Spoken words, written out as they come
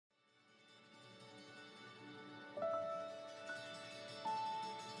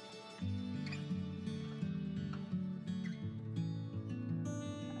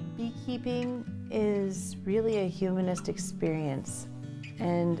Beekeeping is really a humanist experience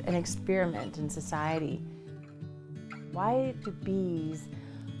and an experiment in society. Why do bees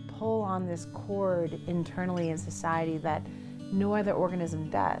pull on this cord internally in society that no other organism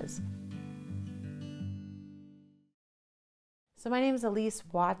does? So my name is Eliese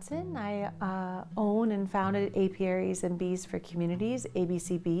Watson. I own and founded Apiaries and Bees for Communities,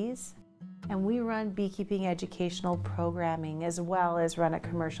 ABC Bees. And we run beekeeping educational programming as well as run a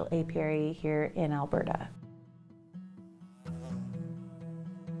commercial apiary here in Alberta.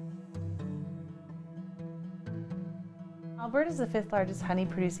 Alberta is the 5th largest honey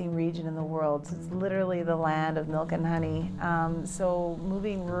producing region in the world. So it's literally the land of milk and honey. So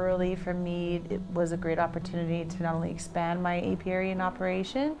moving rurally for me, it was a great opportunity to not only expand my apiary and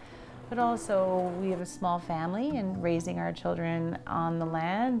operation, but also we have a small family, and raising our children on the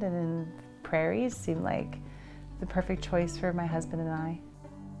land and in prairies seemed like the perfect choice for my husband and I.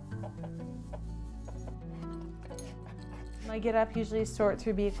 I get up, usually sort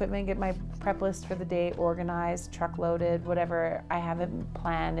through bee equipment, get my prep list for the day organized, truck loaded, whatever I have it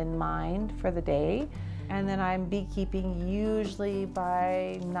planned in mind for the day. And then I'm beekeeping usually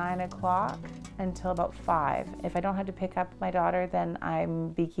by 9 o'clock until about 5. If I don't have to pick up my daughter, then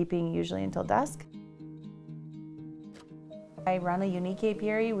I'm beekeeping usually until dusk. I run a unique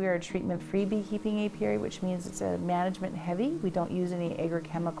apiary. We are a treatment-free beekeeping apiary, which means it's a management heavy. We don't use any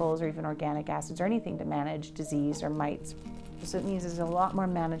agrochemicals or even organic acids or anything to manage disease or mites. So it means there's a lot more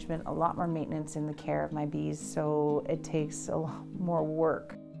management, a lot more maintenance in the care of my bees, so it takes a lot more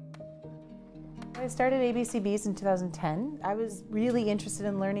work. I started ABC Bees in 2010. I was really interested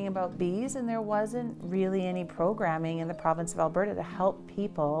in learning about bees, and there wasn't really any programming in the province of Alberta to help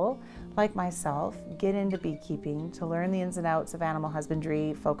people like myself get into beekeeping, to learn the ins and outs of animal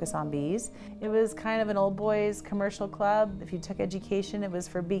husbandry, focus on bees. It was kind of an old boys commercial club. If you took education, it was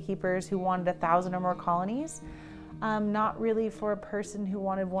for beekeepers who wanted 1,000 or more colonies. Not really for a person who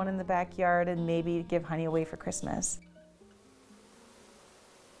wanted one in the backyard and maybe give honey away for Christmas.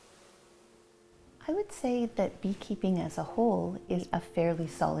 I would say that beekeeping as a whole is a fairly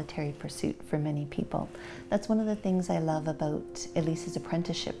solitary pursuit for many people. That's one of the things I love about Elise's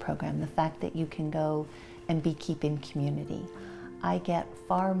apprenticeship program, the fact that you can go and beekeep in community. I get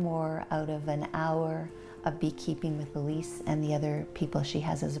far more out of an hour of beekeeping with Eliese and the other people she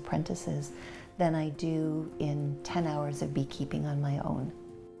has as apprentices than I do in 10 hours of beekeeping on my own.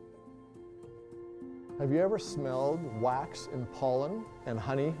 Have you ever smelled wax and pollen and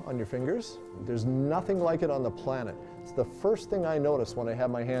honey on your fingers? There's nothing like it on the planet. It's the first thing I noticed when I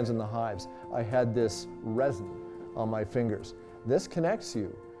had my hands in the hives. I had this resin on my fingers. This connects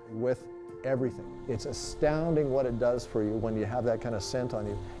you with everything. It's astounding what it does for you when you have that kind of scent on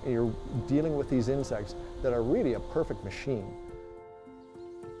you and you're dealing with these insects that are really a perfect machine.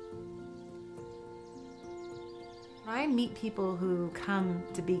 I meet people who come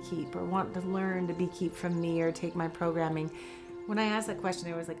to beekeep or want to learn to beekeep from me or take my programming. When I ask that question,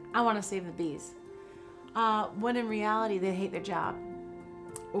 they're always like, I want to save the bees. When in reality, they hate their job,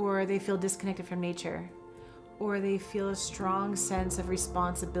 or they feel disconnected from nature, or they feel a strong sense of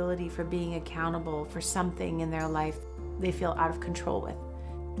responsibility for being accountable for something in their life they feel out of control with.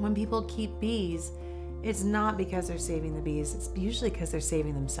 When people keep bees, it's not because they're saving the bees, it's usually because they're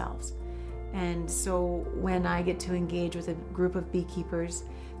saving themselves. And so when I get to engage with a group of beekeepers,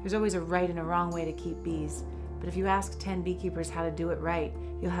 there's always a right and a wrong way to keep bees. But if you ask 10 beekeepers how to do it right,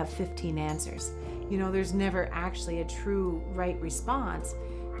 you'll have 15 answers. You know, there's never actually a true right response,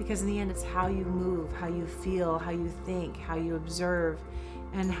 because in the end it's how you move, how you feel, how you think, how you observe,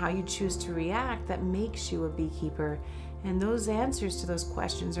 and how you choose to react that makes you a beekeeper. And those answers to those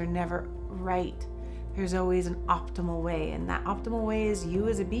questions are never right. There's always an optimal way, and that optimal way is you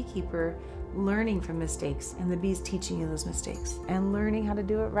as a beekeeper learning from mistakes and the bees teaching you those mistakes and learning how to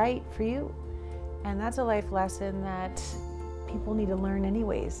do it right for you. And that's a life lesson that people need to learn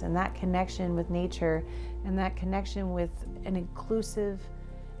anyways, and that connection with nature and that connection with an inclusive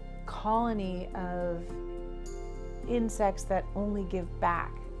colony of insects that only give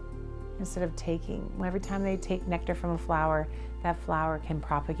back instead of taking. Every time they take nectar from a flower, that flower can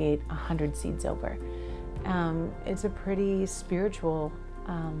propagate 100 seeds over. It's a pretty spiritual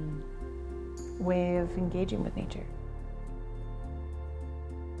way of engaging with nature.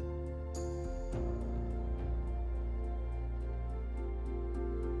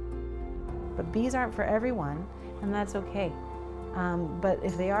 But bees aren't for everyone, and that's okay. But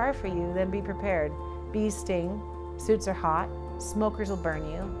if they are for you, then be prepared. Bees sting, suits are hot, smokers will burn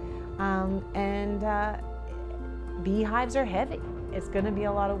you, and beehives are heavy. It's going to be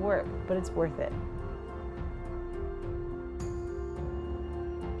a lot of work, but it's worth it.